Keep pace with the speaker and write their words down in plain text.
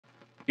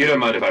You don't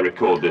mind if I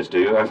record this, do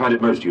you? I find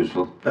it most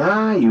useful.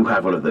 Ah, you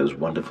have one of those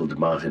wonderful de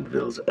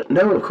Martinvilles.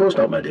 No, of course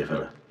not, my dear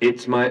fellow.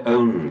 It's my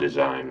own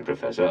design,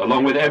 Professor,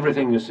 along with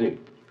everything you see.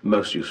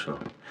 Most useful.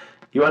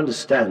 You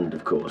understand,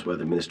 of course, why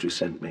the Ministry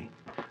sent me.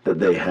 That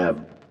they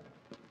have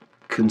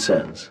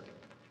concerns.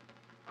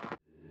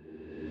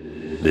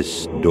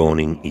 This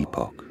dawning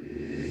epoch,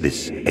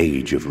 this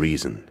age of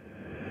reason,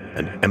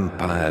 an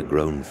empire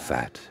grown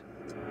fat,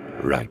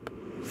 ripe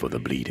for the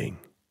bleeding.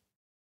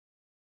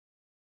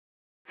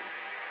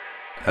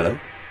 Hello?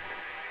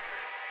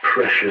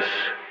 Precious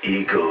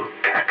eagle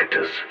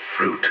cactus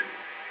fruit,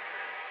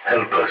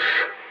 help us.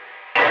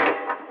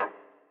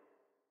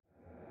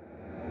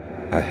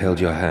 I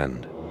held your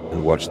hand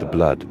and watched the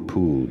blood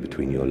pool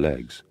between your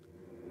legs.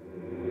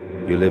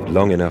 You lived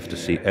long enough to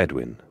see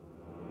Edwin,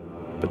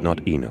 but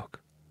not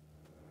Enoch.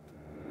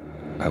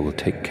 I will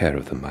take care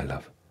of them, my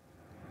love.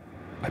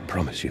 I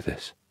promise you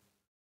this.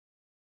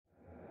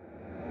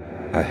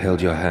 I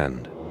held your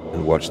hand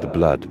and watched the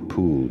blood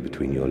pool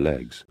between your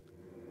legs.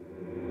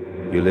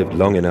 You lived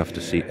long enough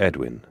to see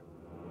Edwin,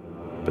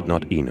 but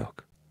not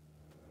Enoch.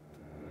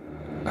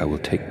 I will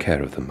take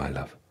care of them, my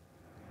love.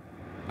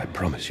 I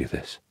promise you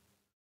this.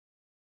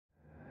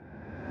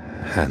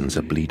 Hands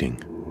are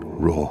bleeding,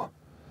 raw.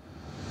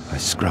 I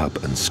scrub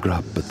and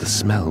scrub, but the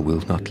smell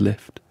will not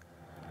lift.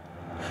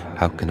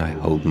 How can I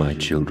hold my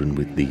children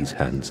with these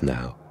hands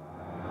now?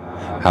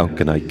 How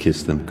can I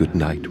kiss them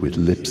goodnight with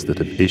lips that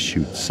have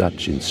issued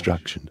such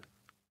instruction?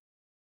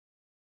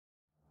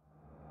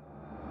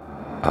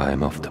 I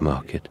am off to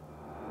market.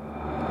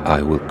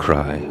 I will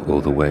cry all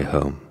the way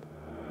home.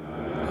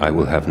 I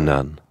will have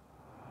none.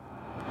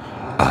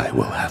 I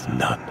will have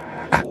none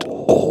at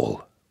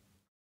all.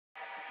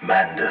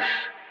 Mandus,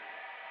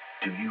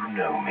 do you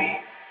know me?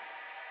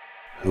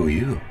 Who are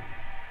you?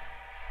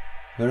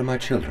 Where are my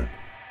children?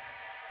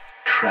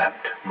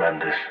 Trapped,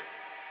 Mandus,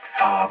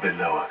 far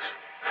below us.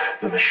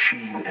 The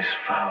machine is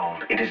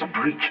fouled, it is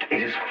breached,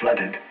 it is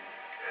flooded.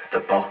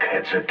 The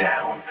bulkheads are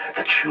down,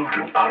 the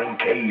children are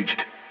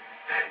encaged.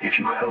 If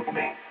you help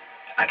me,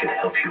 I can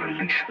help you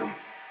release them.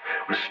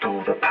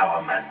 Restore the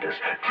power, Mandus,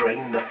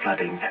 drain the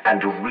flooding,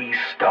 and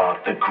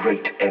restart the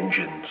great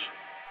engines.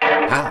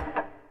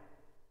 How?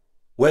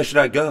 Where should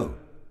I go?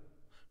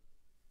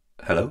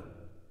 Hello?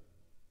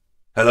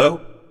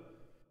 Hello?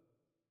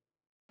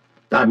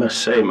 I must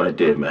say, my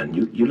dear man,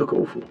 you look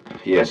awful.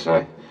 Yes,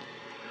 I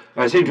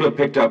seem to have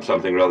picked up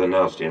something rather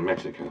nasty in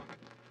Mexico.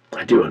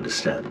 I do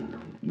understand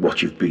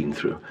what you've been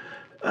through.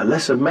 A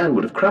lesser man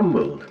would have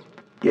crumbled.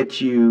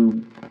 Yet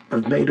you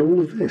have made all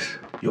of this.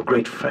 Your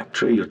great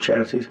factory, your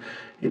charities.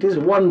 It is a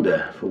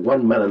wonder for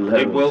one man alone.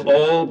 It will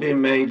all be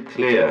made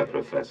clear,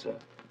 Professor.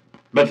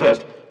 But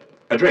first,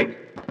 a drink.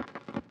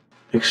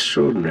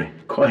 Extraordinary.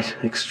 Quite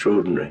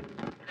extraordinary.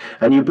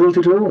 And you built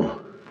it all.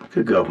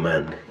 Good God,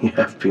 man. You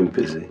have been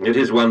busy. It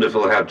is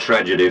wonderful how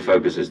tragedy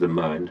focuses the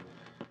mind.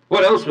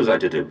 What else was I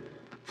to do?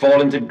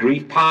 Fall into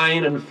grief,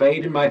 pine and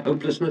fade in my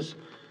hopelessness?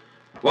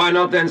 Why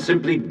not then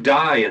simply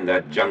die in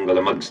that jungle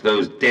amongst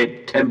those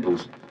dead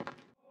temples?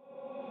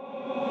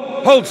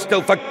 Hold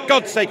still, for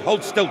God's sake,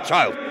 hold still,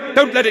 child.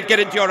 Don't let it get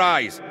into your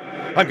eyes.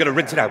 I'm going to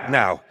rinse it out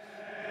now.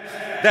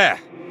 There.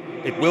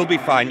 It will be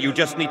fine. You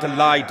just need to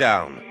lie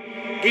down.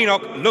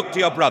 Enoch, look to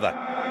your brother.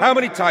 How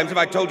many times have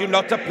I told you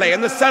not to play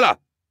in the cellar?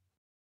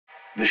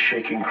 The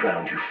shaking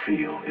ground you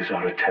feel is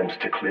our attempts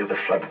to clear the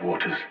flood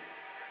waters.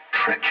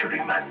 Treachery,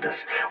 Mandus.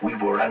 We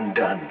were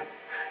undone.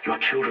 Your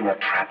children are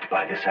trapped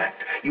by this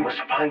act. You must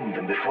find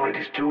them before it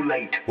is too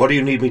late. What do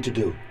you need me to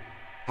do?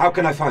 How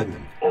can I find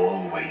them?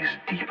 Always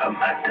deeper,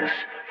 Mandus.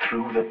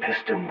 Through the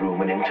piston room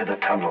and into the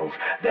tunnels.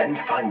 Then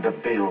find the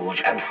bilge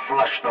and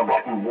flush the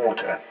rotten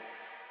water.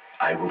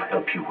 I will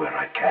help you where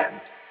I can.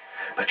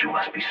 But you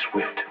must be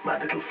swift, my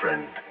little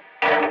friend.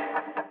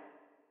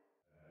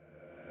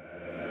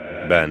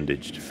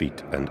 Bandaged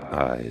feet and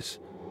eyes.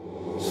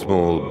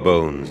 Small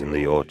bones in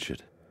the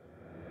orchard.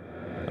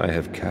 I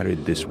have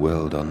carried this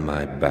world on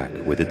my back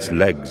with its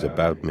legs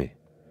about me.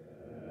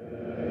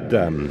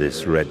 Damn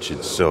this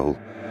wretched soul.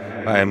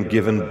 I am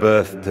given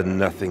birth to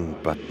nothing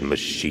but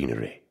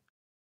machinery.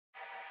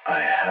 I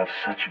have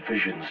such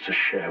visions to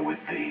share with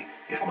thee,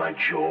 if my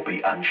jaw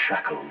be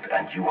unshackled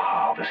and you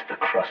harvest the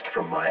crust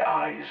from my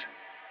eyes.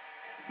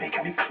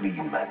 Make me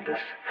clean,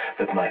 Mandus,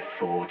 that my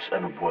thoughts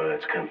and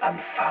words can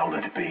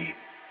unfouled be.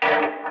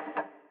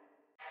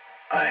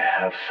 I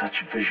have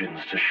such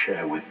visions to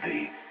share with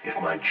thee,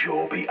 if my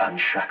jaw be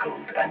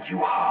unshackled and you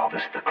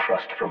harvest the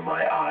crust from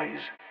my eyes.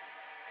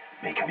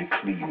 Make me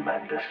clean,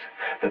 Mandus,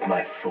 that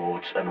my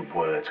thoughts and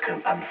words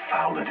can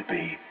unfouled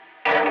be.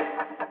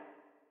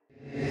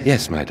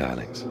 Yes, my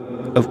darlings.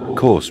 Of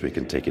course we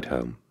can take it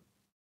home.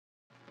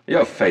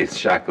 Your faith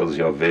shackles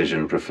your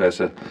vision,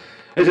 Professor.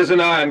 It is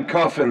an iron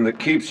coffin that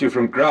keeps you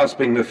from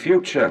grasping the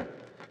future.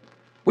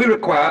 We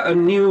require a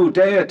new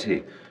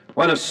deity,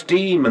 one of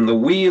steam and the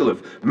wheel,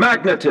 of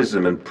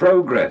magnetism and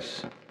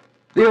progress.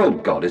 The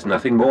old god is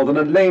nothing more than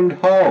a lamed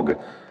hog,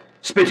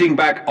 spitting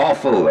back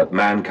offal at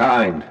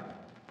mankind.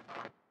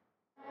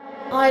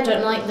 I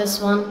don't like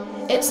this one.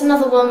 It's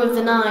another one with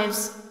the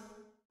knives.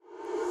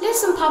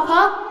 Listen,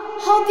 Papa.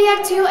 Hold the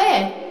egg to your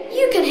ear.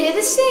 You can hear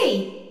the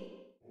sea.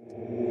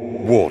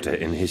 Water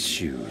in his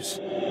shoes.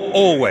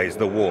 Always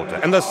the water,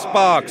 and the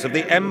sparks of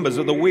the embers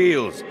of the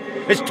wheels.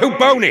 It's too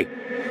bony!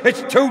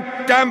 It's too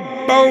damn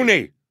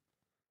bony!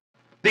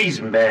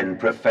 These men,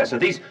 Professor,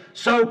 these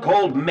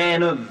so-called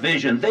men of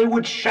vision, they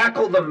would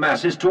shackle the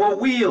masses to a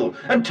wheel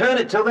and turn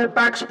it till their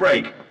backs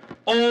break.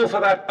 All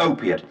for that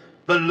opiate,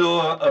 the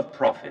lure of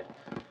profit.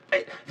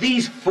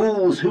 These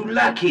fools who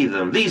lackey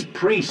them, these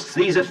priests,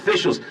 these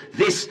officials,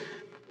 this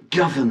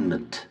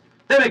government.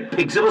 They make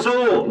pigs of us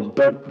all.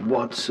 But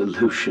what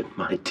solution,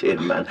 my dear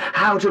man?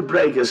 How to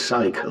break a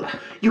cycle?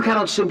 You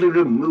cannot simply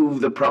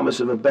remove the promise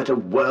of a better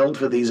world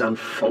for these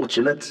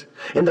unfortunates.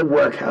 In the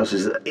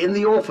workhouses, in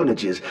the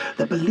orphanages,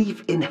 the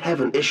belief in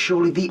heaven is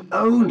surely the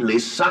only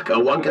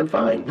succor one can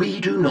find. We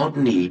do not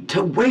need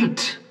to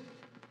wait.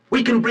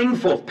 We can bring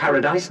forth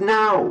paradise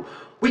now.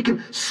 We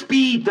can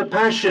speed the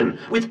passion.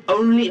 With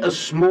only a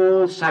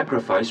small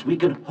sacrifice, we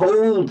can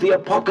hold the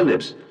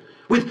apocalypse.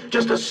 With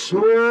just a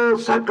small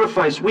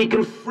sacrifice, we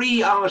can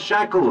free our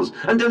shackles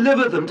and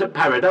deliver them to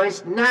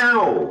paradise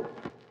now.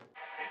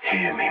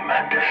 Hear me,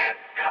 Mandus.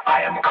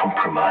 I am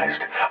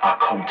compromised. Our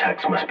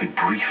contacts must be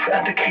brief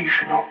and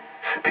occasional.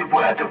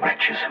 Beware the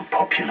wretches who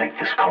populate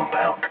this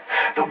compound.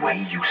 The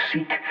way you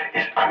seek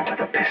is under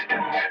the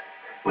pistons.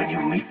 When you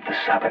meet the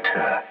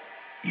saboteur,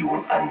 you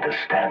will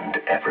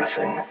understand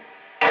everything.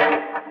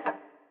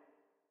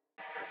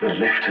 The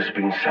lift has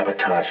been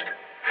sabotaged.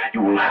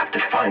 You will have to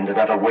find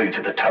another way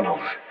to the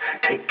tunnels.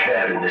 Take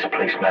care in this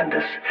place,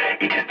 Mandus.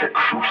 It is the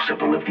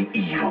crucible of the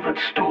evil that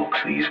stalks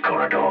these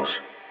corridors.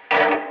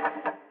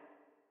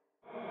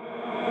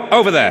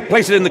 Over there,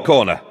 place it in the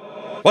corner.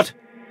 What?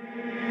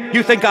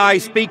 You think I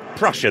speak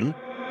Prussian?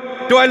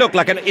 Do I look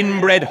like an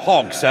inbred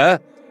hog, sir?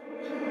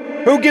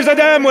 Who gives a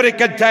damn what it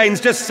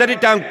contains? Just set it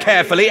down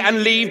carefully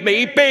and leave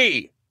me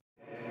be!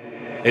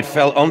 It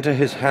fell onto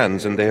his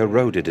hands and they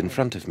eroded in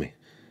front of me.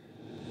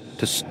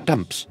 To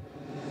stumps.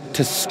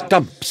 To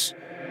stumps.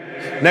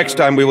 Next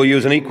time we will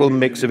use an equal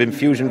mix of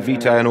infusion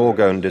vitae and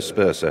orgone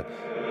disperser.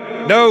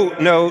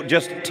 No,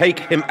 just take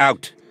him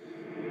out.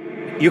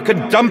 You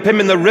can dump him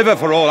in the river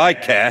for all I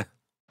care.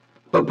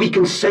 But we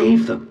can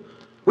save them.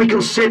 We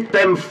can set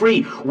them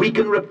free. We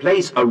can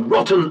replace a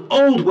rotten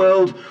old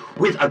world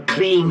with a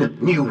clean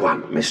new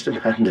one. Mr.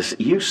 Mandus,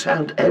 you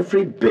sound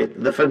every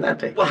bit the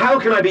fanatic. Well, how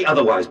can I be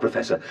otherwise,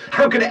 Professor?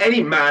 How can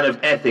any man of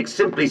ethics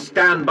simply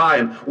stand by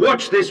and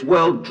watch this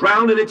world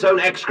drown in its own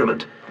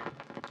excrement?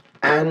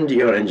 And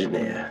your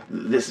engineer,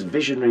 this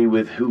visionary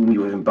with whom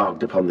you have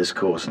embarked upon this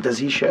course, does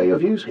he share your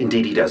views?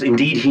 Indeed he does.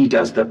 Indeed he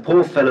does. The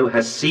poor fellow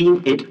has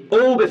seen it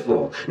all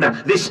before. Now,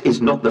 this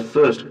is not the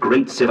first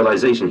great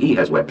civilization he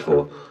has wept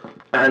for.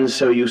 And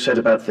so you set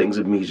about things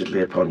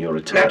immediately upon your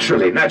return?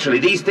 Naturally.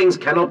 These things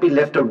cannot be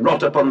left to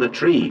rot upon the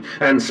tree.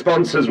 And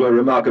sponsors were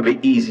remarkably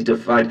easy to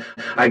find.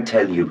 I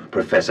tell you,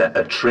 Professor,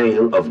 a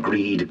trail of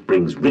greed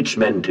brings rich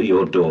men to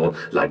your door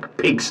like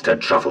pigs to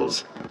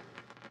truffles.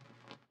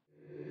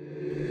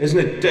 Isn't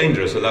it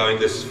dangerous allowing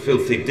this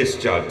filthy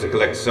discharge to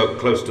collect so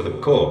close to the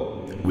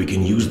core? We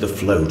can use the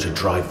flow to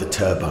drive the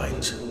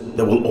turbines.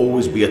 There will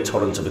always be a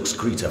torrent of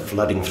excreta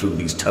flooding through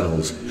these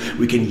tunnels.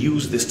 We can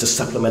use this to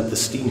supplement the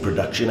steam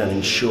production and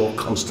ensure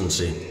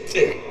constancy.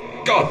 Dear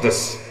God, the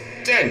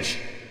stench!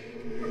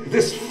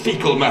 This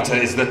fecal matter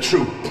is the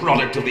true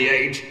product of the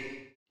age.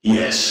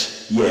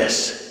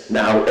 Yes.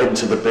 Now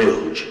enter the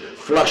bilge.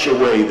 Flush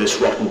away this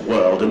rotten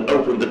world and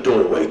open the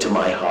doorway to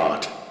my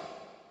heart.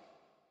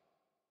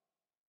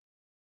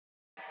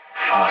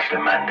 Faster,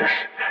 Mandus.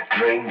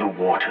 Drain the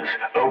waters.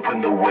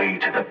 Open the way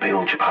to the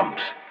bilge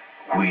pumps.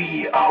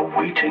 We are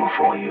waiting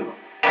for you.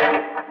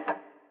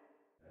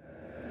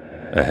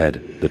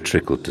 Ahead, the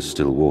trickle to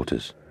still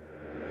waters.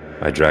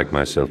 I dragged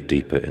myself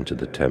deeper into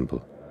the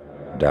temple,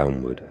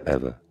 downward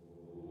ever,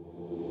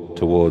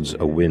 towards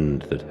a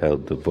wind that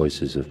held the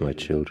voices of my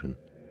children,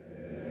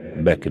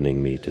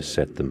 beckoning me to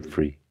set them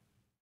free.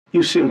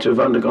 You seem to have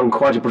undergone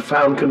quite a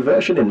profound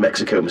conversion in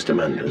Mexico, Mr.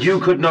 Mandus. You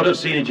could not have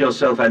seen it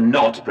yourself and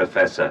not,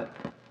 Professor.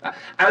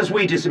 As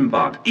we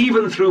disembarked,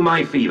 even through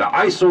my fever,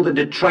 I saw the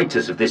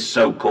detritus of this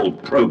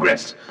so-called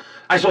progress.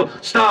 I saw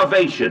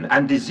starvation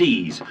and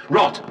disease,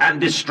 rot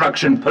and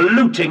destruction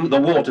polluting the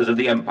waters of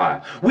the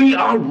Empire. We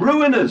are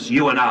ruiners,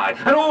 you and I,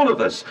 and all of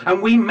us,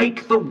 and we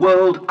make the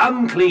world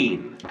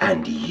unclean.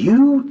 And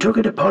you took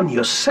it upon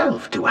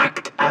yourself to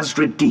act as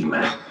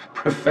redeemer.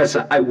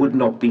 Professor, I would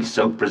not be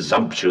so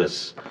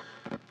presumptuous.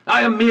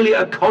 I am merely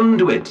a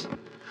conduit.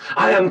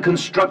 I am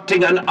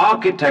constructing an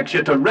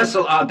architecture to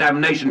wrestle our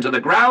damnation to the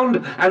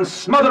ground and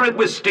smother it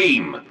with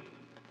steam.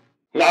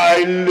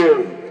 I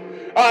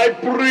live. I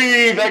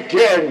breathe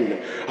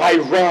again. I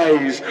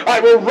rise. I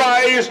will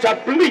rise to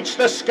bleach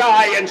the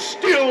sky and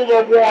still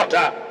the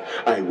water.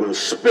 I will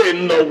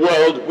spin the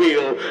world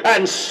wheel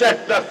and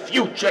set the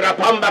future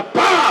upon the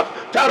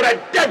path to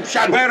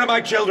redemption. Where are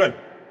my children?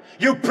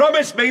 You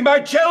promised me my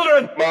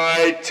children!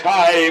 My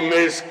time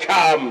is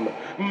come.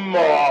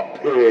 More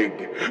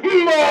pig!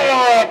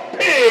 More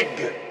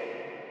pig!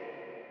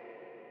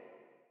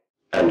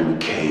 And we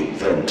came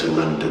then to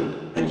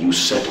London, and you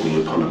set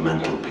me upon a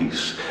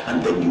mantelpiece,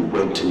 and then you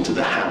went into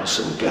the house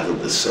and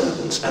gathered the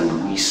servants,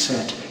 and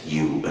reset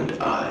you and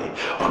I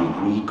on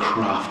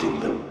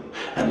recrafting them,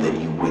 and then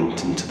you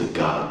went into the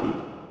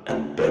garden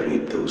and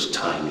buried those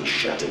tiny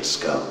shattered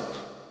skulls,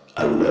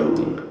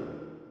 alone.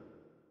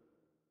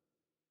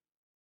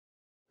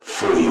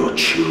 For your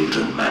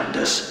children,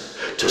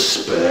 Mandus, to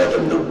spare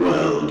them the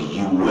world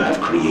you have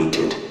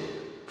created,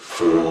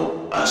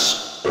 for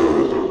us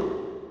all.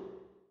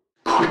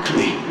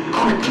 Quickly,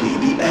 quickly,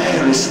 the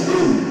air is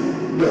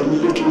thin. Their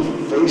little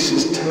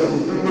faces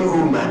turn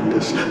blue,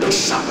 Mandus. They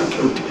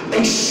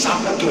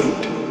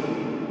suffocate.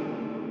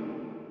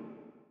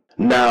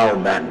 Now,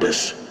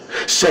 Mandus,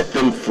 set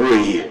them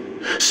free.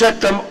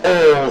 Set them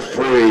all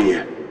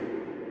free.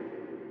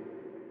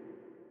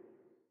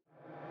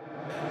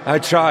 I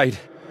tried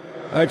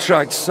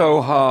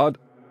so hard.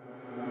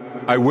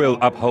 I will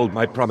uphold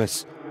my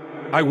promise.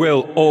 I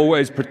will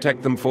always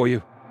protect them for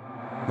you.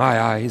 My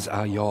eyes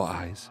are your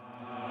eyes.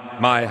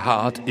 My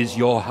heart is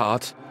your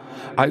heart.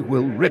 I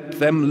will rip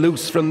them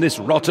loose from this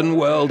rotten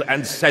world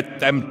and set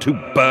them to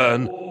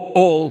burn,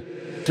 all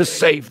to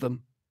save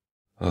them.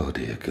 Oh,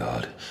 dear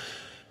God.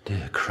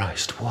 Dear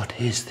Christ, what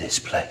is this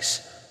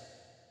place?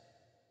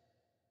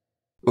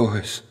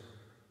 Boys.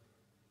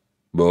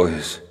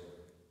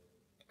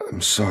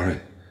 I'm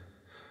sorry.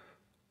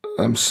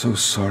 I'm so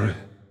sorry.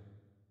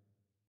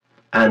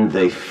 And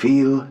they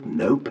feel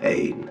no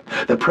pain.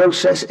 The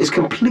process is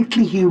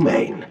completely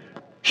humane.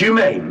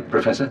 Humane,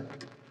 Professor?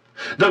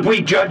 That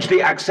we judge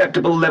the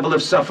acceptable level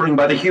of suffering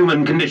by the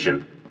human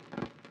condition?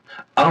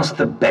 Ask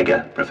the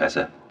beggar,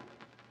 Professor.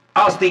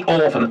 Ask the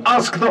orphan.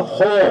 Ask the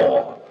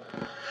whore.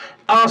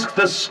 Ask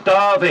the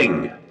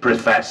starving,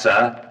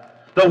 Professor.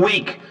 The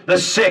weak, the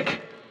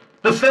sick,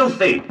 the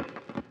filthy.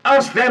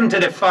 Ask them to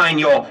define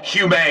your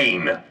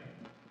humane.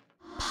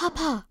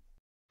 Papa.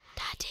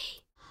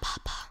 Daddy.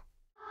 Papa.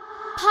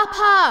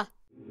 Papa!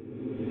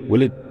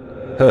 Will it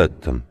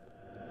hurt them?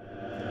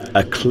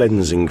 A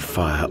cleansing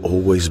fire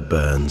always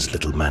burns,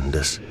 little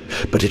Mandus,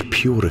 but it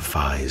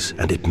purifies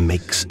and it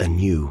makes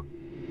anew.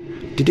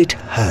 Did it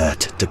hurt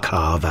to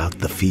carve out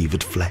the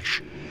fevered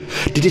flesh?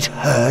 Did it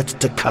hurt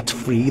to cut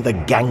free the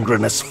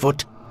gangrenous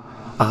foot?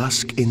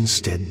 Ask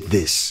instead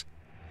this: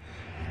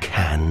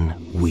 can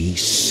we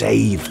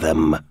save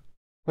them?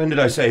 When did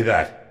I say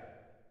that?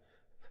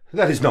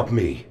 That is not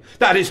me.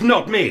 That is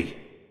not me!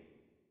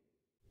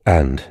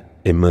 And,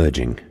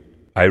 emerging,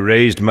 I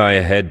raised my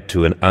head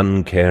to an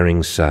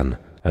uncaring sun,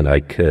 and I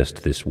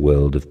cursed this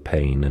world of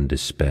pain and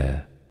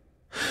despair.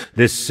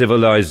 This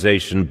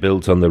civilization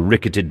built on the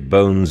ricketed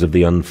bones of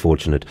the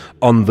unfortunate,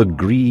 on the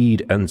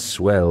greed and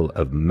swell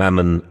of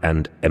mammon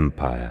and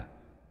empire.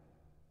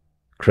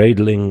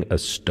 Cradling a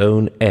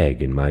stone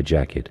egg in my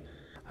jacket,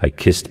 I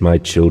kissed my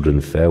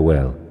children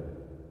farewell,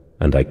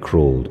 and I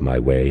crawled my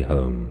way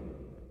home.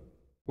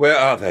 Where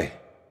are they?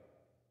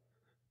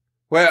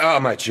 Where are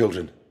my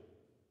children?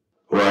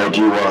 Why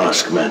do you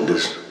ask,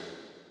 Mandus?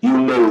 You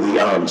know the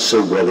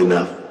answer well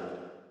enough.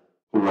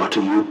 What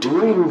are you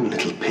doing,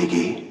 little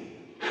piggy?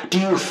 Do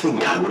you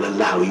think I will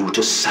allow you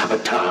to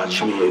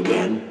sabotage me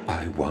again?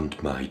 I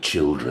want my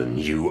children,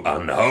 you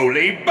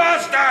unholy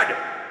bastard!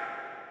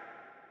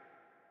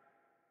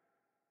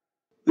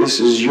 This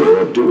is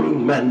your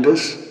doing,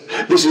 Mandus.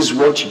 This is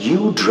what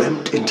you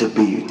dreamt into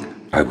being.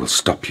 I will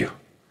stop you.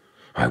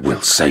 I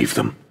will save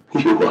them.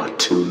 You are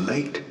too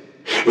late.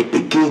 It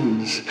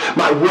begins.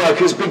 My work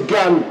has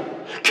begun.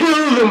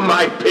 Kill them,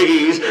 my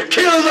piggies!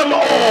 Kill them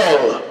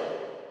all!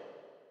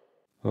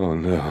 Oh,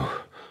 no.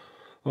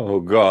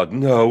 Oh, God,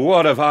 no.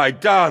 What have I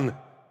done?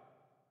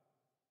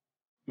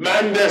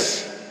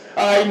 Mandus,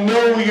 I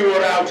know you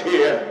are out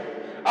here.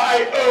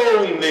 I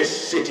own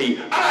this city.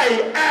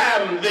 I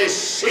am this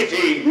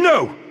city.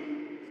 No!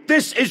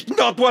 This is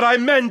not what I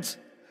meant!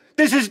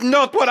 This is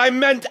not what I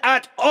meant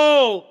at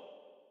all!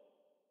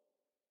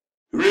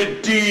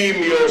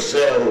 Redeem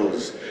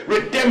yourselves.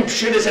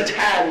 Redemption is at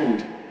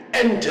hand.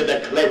 Enter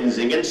the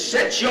cleansing and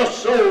set your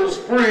souls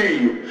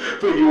free.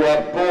 For you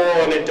are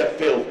born into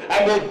filth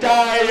and will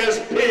die as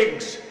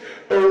pigs.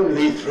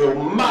 Only through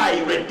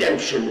my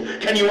redemption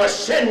can you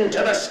ascend to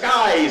the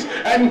skies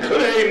and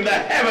claim the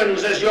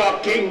heavens as your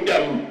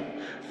kingdom.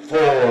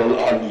 Fall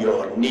on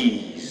your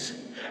knees.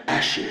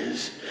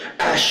 Ashes,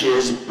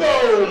 ashes,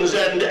 bones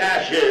and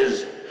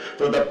ashes.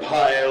 For the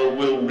pile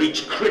will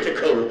reach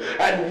critical,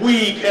 and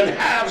we can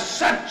have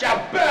such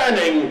a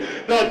burning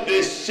that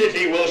this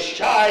city will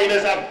shine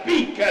as a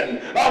beacon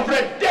of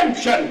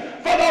redemption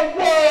for the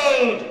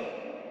world!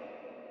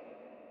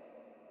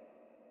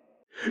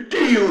 Do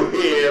you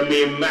hear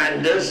me,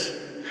 Mandus?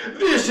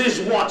 This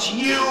is what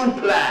you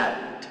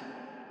planned.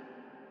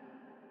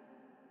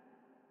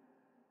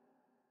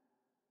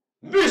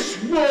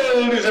 This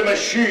world is a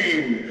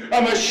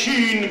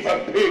machine for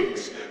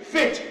pigs,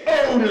 fit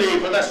only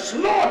for the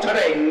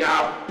slaughtering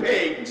of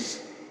pigs.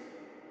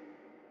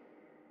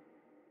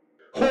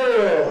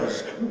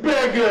 Whores,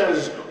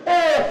 beggars,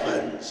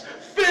 orphans,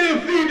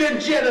 filthy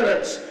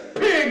degenerates,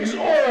 pigs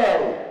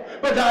all,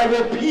 but I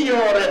will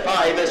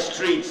purify the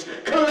streets,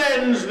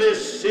 cleanse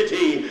this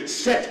city,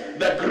 set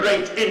the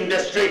great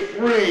industry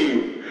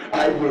free.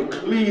 I will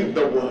clean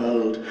the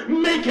world,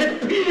 make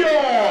it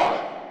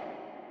pure!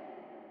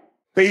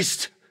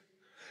 Beast!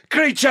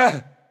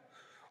 Creature!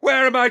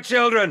 Where are my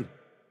children?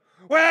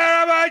 Where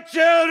are my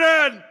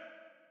children?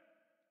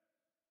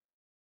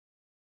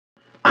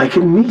 I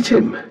can meet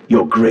him,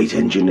 your great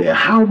engineer.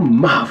 How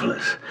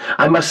marvelous.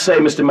 I must say,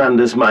 Mr.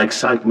 Manders, my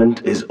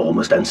excitement is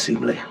almost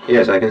unseemly.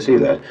 Yes, I can see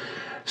that.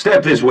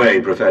 Step this way,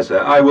 Professor.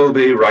 I will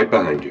be right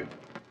behind you.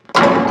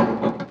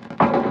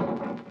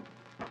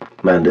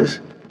 Manders?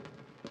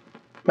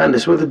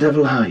 Manders, where the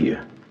devil are you?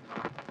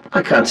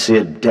 I can't see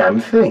a damn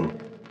thing.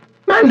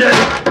 Manders!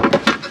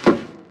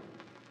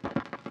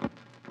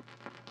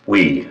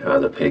 We are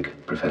the pig,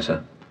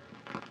 Professor.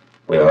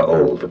 We are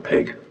all the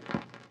pig.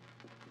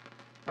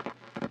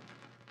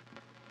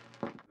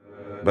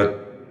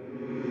 But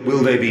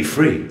will they be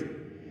free?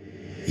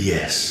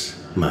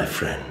 Yes, my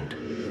friend.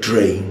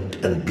 Drained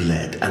and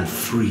bled and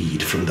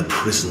freed from the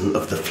prison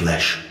of the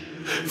flesh.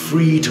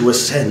 Free to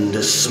ascend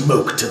as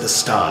smoke to the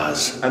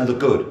stars. And the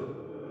good?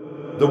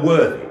 The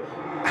worthy?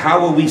 How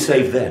will we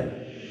save them?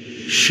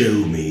 Show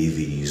me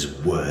these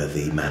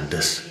worthy,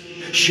 Mandus.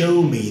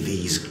 Show me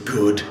these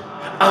good.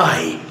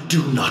 I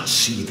do not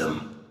see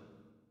them.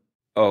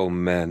 Oh,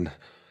 men,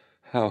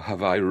 how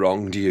have I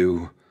wronged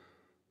you?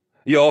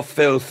 Your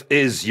filth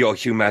is your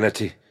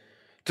humanity.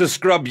 To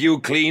scrub you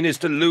clean is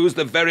to lose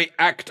the very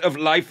act of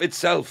life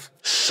itself.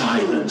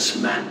 Silence,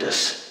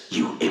 Mandus,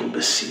 you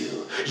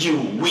imbecile, you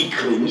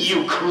weakling,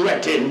 you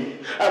cretin,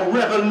 a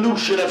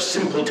revolution of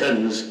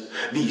simpletons.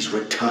 These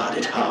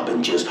retarded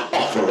harbingers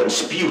offer and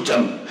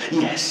sputum.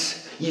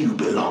 Yes, you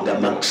belong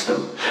amongst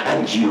them,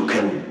 and you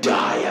can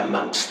die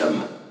amongst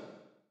them.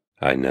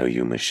 I know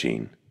you,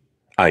 machine.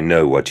 I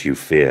know what you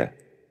fear.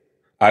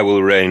 I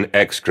will rain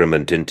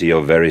excrement into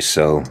your very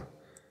soul.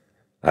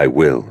 I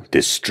will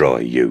destroy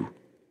you.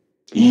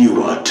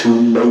 You are too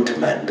late,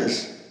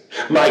 Mandus.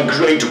 My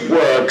great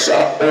works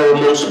are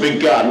almost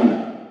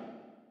begun.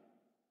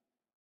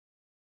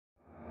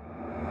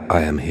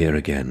 I am here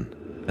again,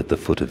 at the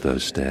foot of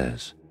those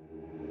stairs.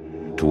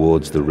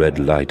 Towards the red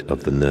light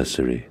of the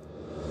nursery,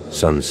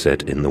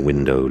 sunset in the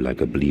window like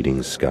a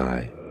bleeding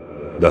sky,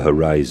 the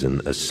horizon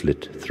a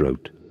slit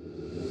throat,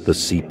 the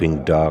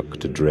seeping dark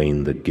to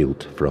drain the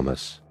guilt from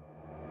us.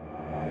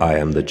 I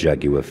am the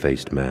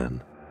jaguar-faced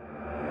man.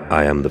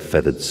 I am the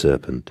feathered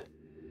serpent.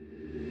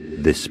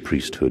 This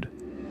priesthood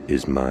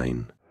is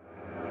mine.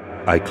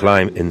 I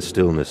climb in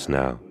stillness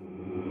now.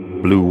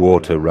 Blue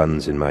water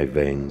runs in my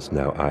veins,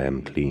 now I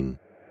am clean.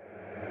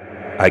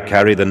 I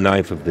carry the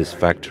knife of this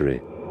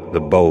factory, the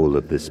bowl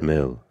of this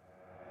mill.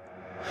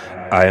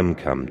 I am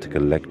come to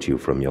collect you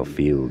from your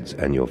fields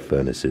and your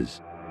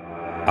furnaces.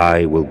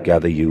 I will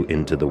gather you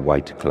into the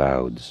white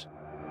clouds.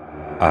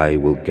 I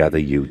will gather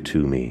you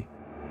to me,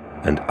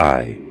 and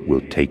I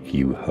will take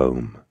you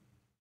home.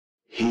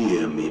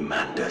 Hear me,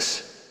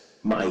 Mandus.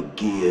 My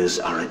gears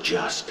are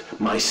adjust,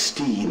 my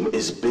steam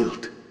is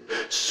built.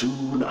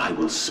 Soon I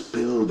will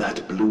spill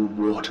that blue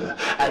water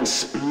and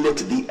split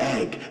the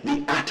egg,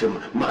 the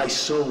atom, my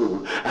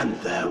soul, and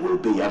there will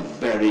be a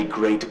very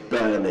great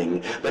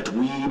burning that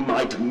we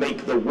might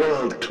make the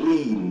world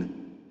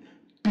clean.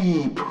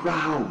 Be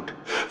proud,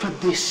 for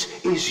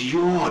this is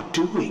your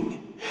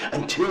doing.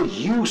 Until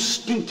you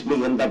steeped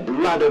me in the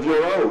blood of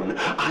your own,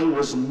 I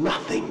was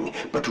nothing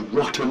but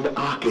rotten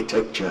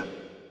architecture.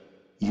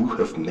 You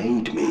have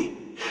made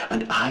me,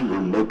 and I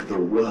will make the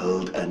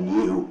world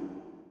anew.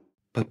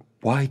 But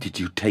why did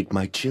you take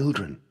my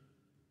children?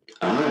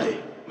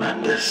 I,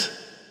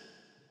 Mandus.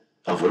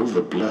 Of all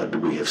the blood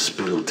we have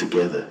spilled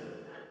together,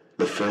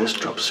 the first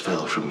drops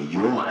fell from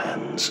your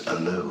hands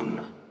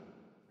alone.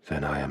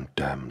 Then I am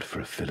damned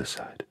for a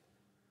filicide,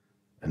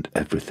 and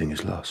everything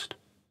is lost.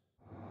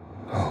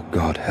 Oh,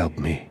 God, help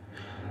me.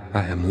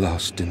 I am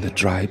lost in the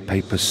dry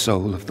paper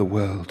soul of the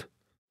world.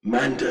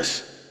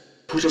 Mandus,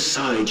 put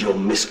aside your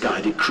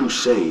misguided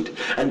crusade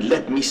and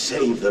let me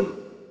save them.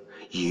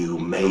 You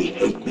may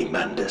hate me,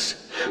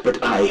 Mandus,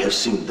 but I have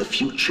seen the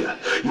future,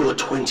 your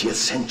 20th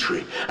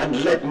century,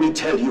 and let me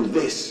tell you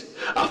this,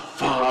 a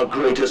far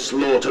greater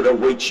slaughter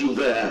awaits you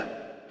there.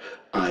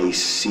 I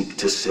seek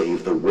to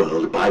save the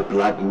world by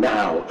blood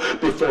now,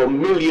 before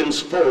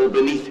millions fall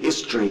beneath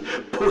history,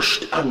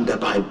 pushed under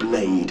by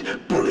blade,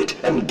 bullet,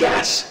 and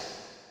gas.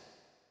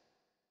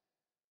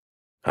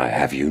 I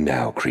have you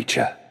now,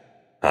 creature.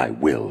 I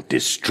will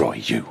destroy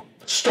you.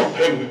 Stop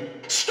him!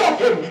 Stop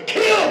him!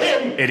 Kill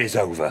him! It is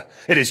over.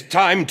 It is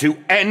time to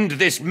end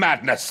this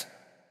madness.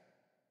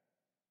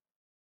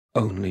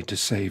 Only to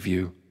save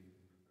you.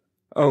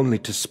 Only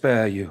to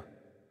spare you.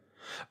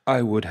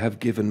 I would have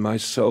given my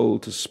soul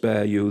to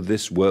spare you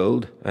this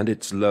world and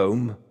its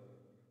loam.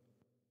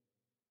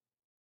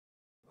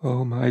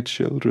 Oh, my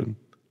children,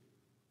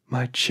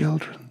 my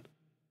children,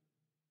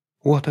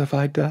 what have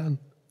I done?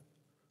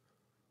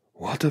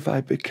 What have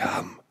I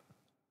become?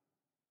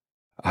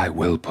 I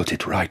will put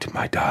it right,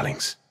 my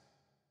darlings.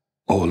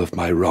 All of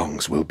my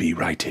wrongs will be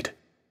righted.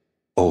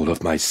 All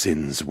of my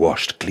sins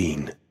washed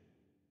clean.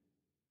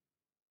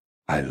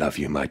 I love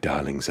you, my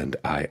darlings, and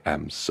I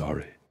am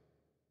sorry.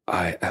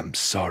 I am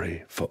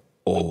sorry for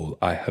all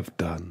I have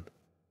done.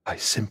 I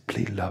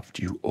simply loved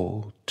you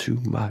all too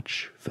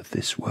much for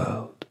this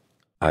world.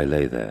 I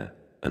lay there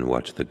and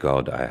watched the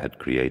God I had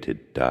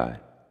created die.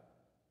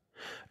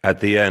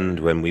 At the end,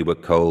 when we were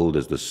cold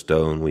as the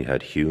stone we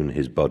had hewn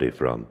his body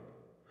from,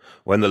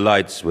 when the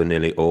lights were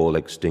nearly all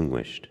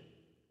extinguished,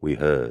 we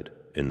heard,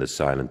 in the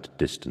silent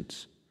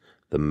distance,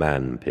 the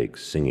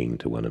man-pigs singing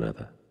to one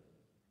another.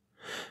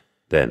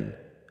 Then,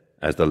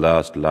 as the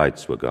last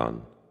lights were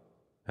gone,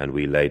 and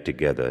we lay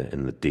together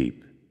in the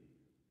deep,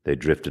 they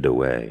drifted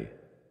away,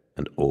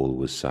 and all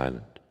was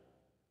silent.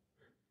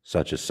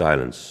 Such a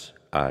silence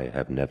I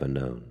have never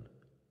known.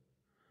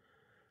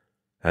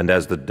 And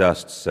as the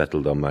dust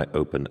settled on my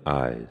open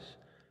eyes,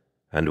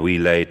 and we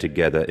lay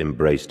together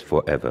embraced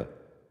forever,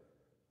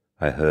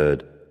 I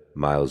heard,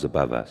 miles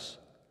above us,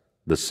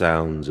 the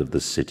sounds of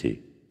the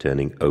city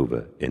turning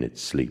over in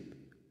its sleep.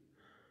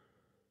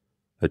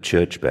 A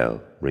church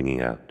bell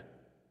ringing out,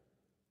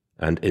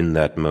 and in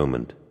that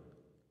moment,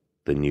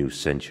 the new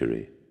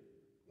century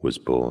was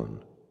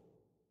born.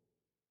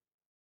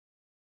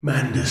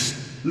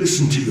 Mandus,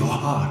 listen to your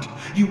heart.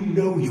 You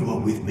know you are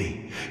with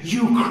me.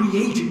 You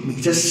created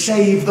me to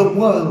save the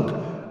world.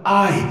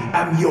 I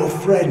am your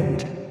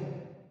friend.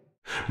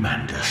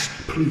 Mandus,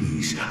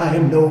 please, I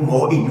am no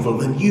more evil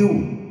than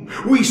you.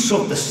 We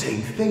sought the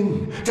same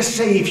thing, to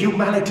save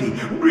humanity,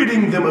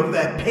 ridding them of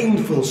their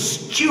painful,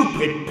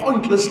 stupid,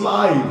 pointless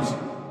lives.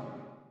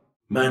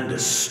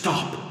 Mandus,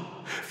 stop.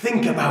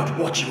 Think about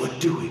what you are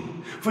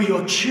doing. For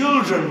your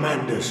children,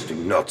 Mandus. Do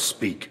not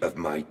speak of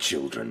my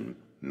children,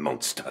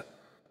 monster.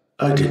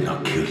 I did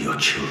not kill your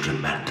children,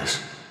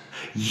 Mandus.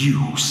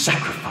 You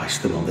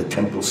sacrificed them on the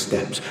temple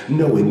steps,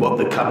 knowing what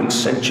the coming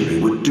century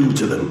would do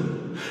to them.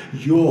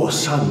 Your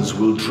sons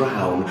will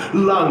drown,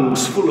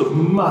 lungs full of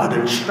mud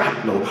and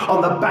shrapnel,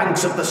 on the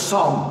banks of the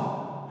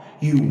Somme.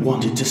 You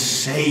wanted to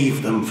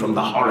save them from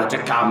the horror to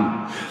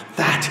come.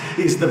 That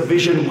is the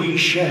vision we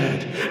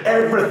shared.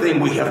 Everything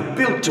we have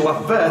built to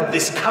avert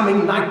this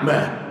coming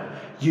nightmare.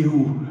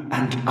 You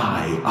and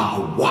I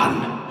are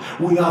one.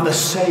 We are the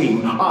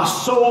same. Our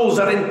souls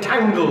are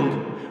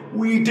entangled.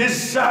 We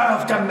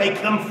deserve to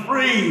make them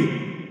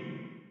free.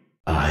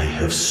 I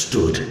have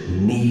stood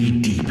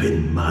knee-deep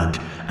in mud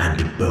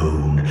and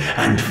bone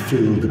and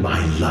filled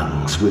my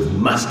lungs with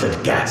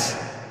mustard gas.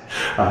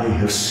 I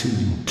have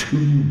seen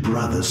 2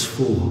 brothers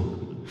fall.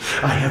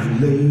 I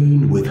have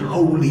lain with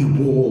holy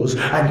wars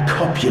and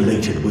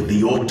copulated with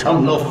the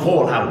autumnal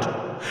fallout.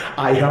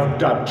 I have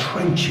dug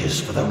trenches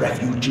for the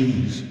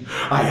refugees.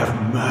 I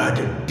have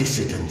murdered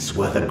dissidents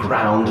where the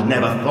ground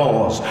never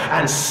thaws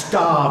and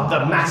starved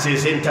the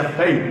masses into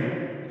faith.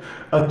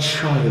 A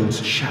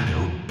child's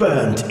shadow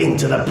burnt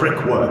into the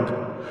brickwork.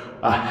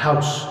 A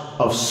house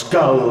of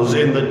skulls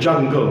in the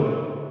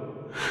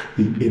jungle.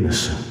 The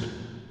innocent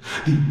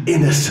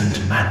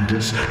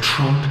Mandus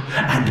trod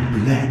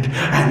and bled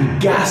and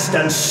gassed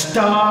and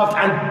starved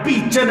and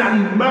beaten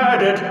and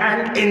murdered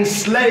and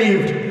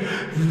enslaved.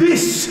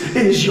 This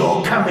is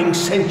your coming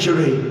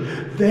century.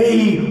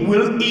 They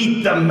will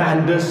eat the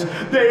Mandus.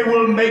 They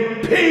will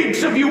make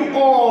pigs of you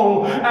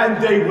all,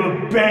 and they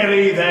will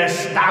bury their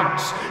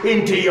snouts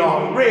into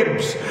your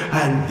ribs,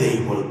 and they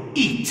will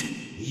eat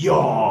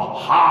your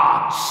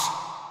hearts.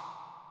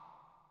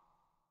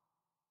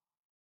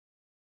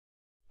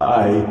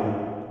 I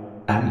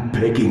am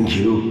begging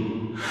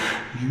you.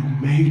 You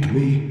made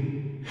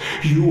me.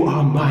 You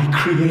are my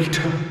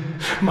creator,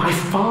 my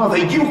father.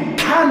 You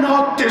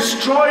cannot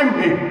destroy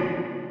me.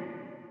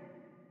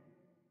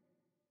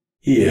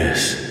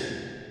 Yes,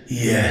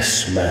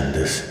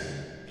 Mandus.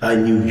 I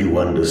knew you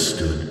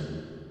understood.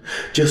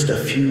 Just a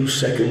few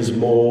seconds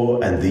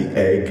more and the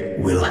egg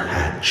will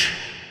hatch.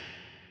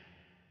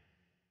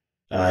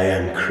 I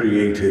am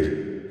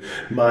created.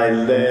 My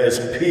layers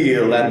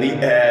peel and the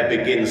air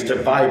begins to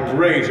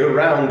vibrate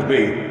around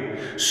me.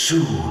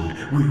 Soon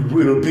we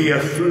will be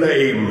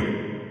aflame.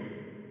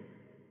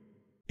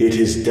 It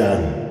is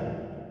done.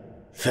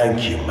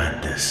 Thank you,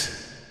 Mandus.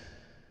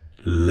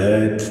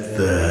 Let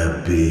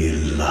there be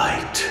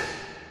light.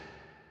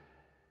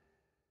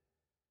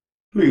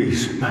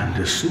 Please,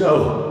 Mandus, no.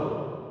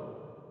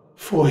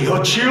 For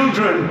your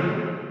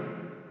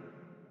children.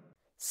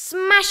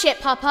 Smash it,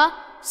 Papa.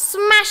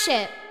 Smash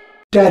it.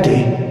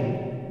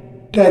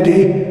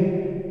 Daddy,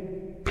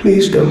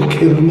 please don't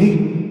kill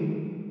me.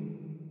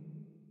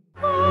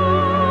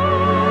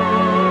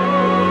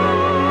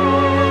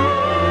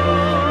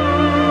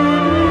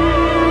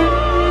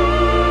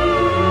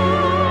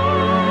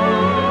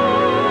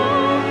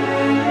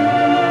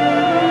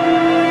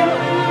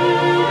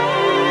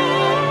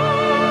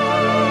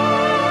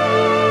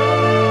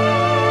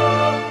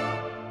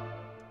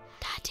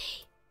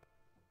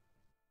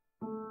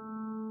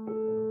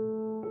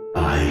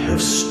 I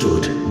have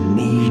stood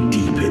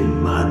knee-deep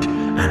in mud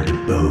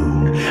and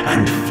bone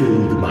and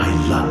filled my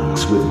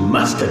lungs with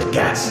mustard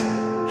gas.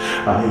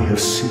 I have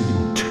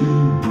seen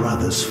 2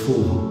 brothers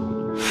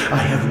fall. I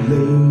have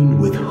lain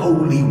with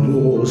holy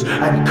wars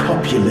and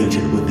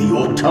copulated with the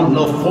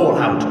autumnal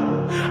fallout.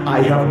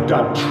 I have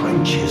dug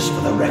trenches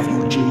for the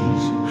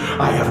refugees.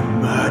 I have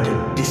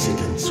murdered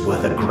dissidents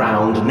where the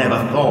ground never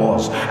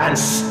thaws and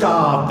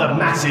starved the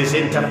masses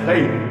into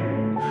faith.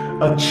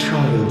 A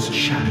child's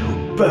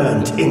shadow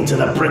burnt into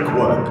the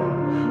brickwork.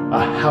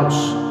 A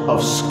house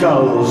of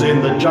skulls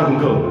in the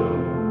jungle.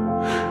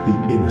 The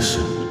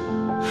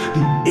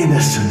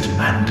innocent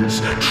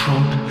Mandus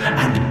trod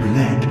and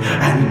bled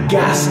and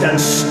gassed and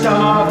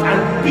starved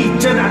and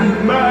beaten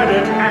and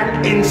murdered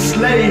and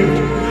enslaved.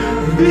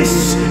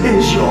 This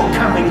is your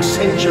coming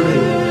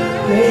century.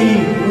 They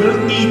will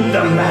eat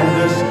the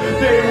Mandus.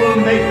 They will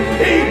make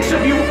pigs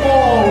of you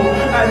all,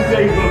 and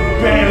they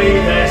will bury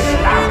their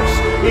snouts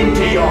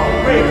into your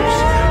ribs,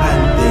 and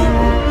they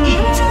will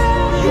eat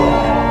your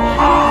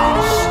hearts.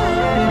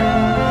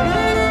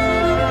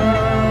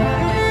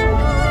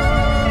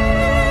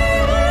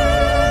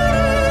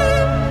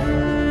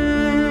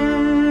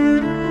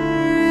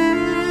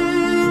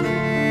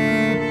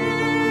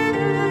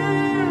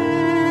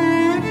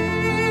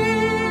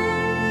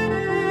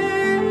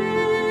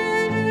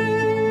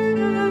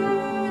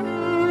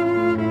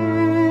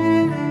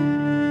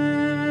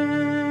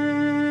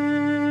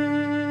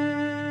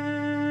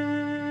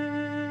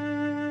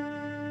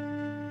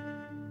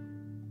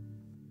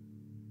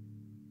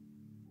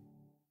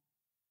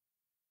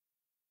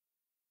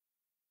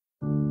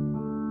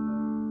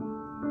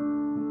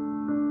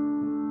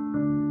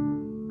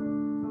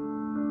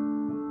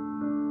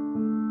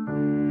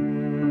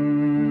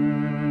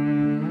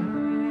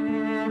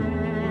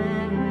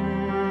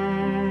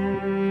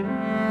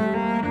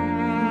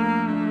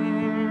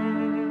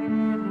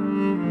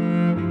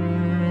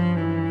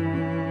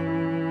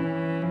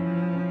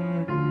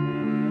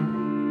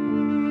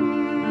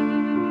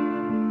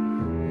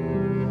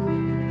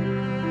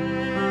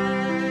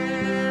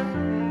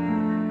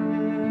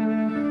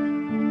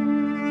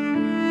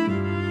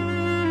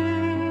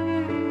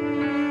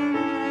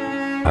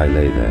 I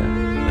lay there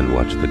and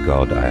watched the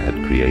god I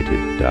had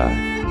created die.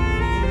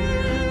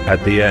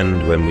 At the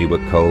end, when we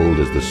were cold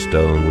as the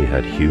stone we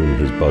had hewn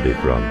his body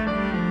from,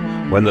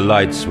 when the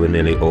lights were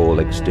nearly all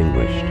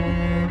extinguished,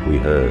 we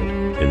heard,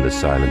 in the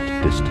silent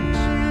distance,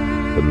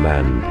 the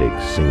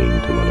man-pigs singing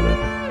to one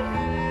another.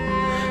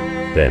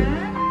 Then,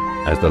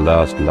 as the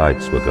last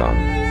lights were gone,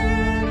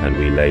 and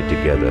we lay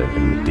together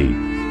in the deep,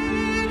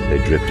 they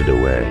drifted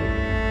away,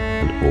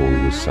 and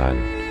all was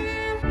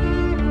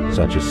silent.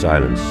 Such a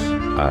silence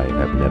I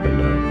have never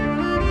known.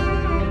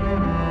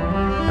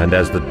 And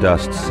as the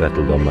dust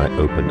settled on my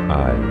open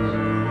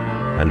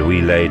eyes, and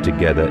we lay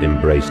together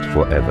embraced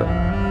forever,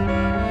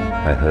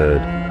 I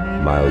heard,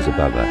 miles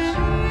above us,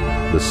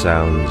 the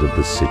sounds of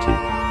the city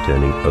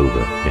turning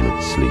over in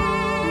its sleep.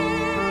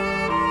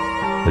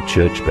 The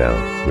church bell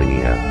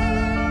ringing out.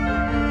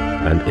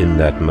 And in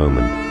that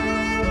moment,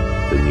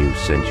 the new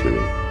century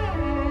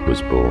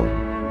was born.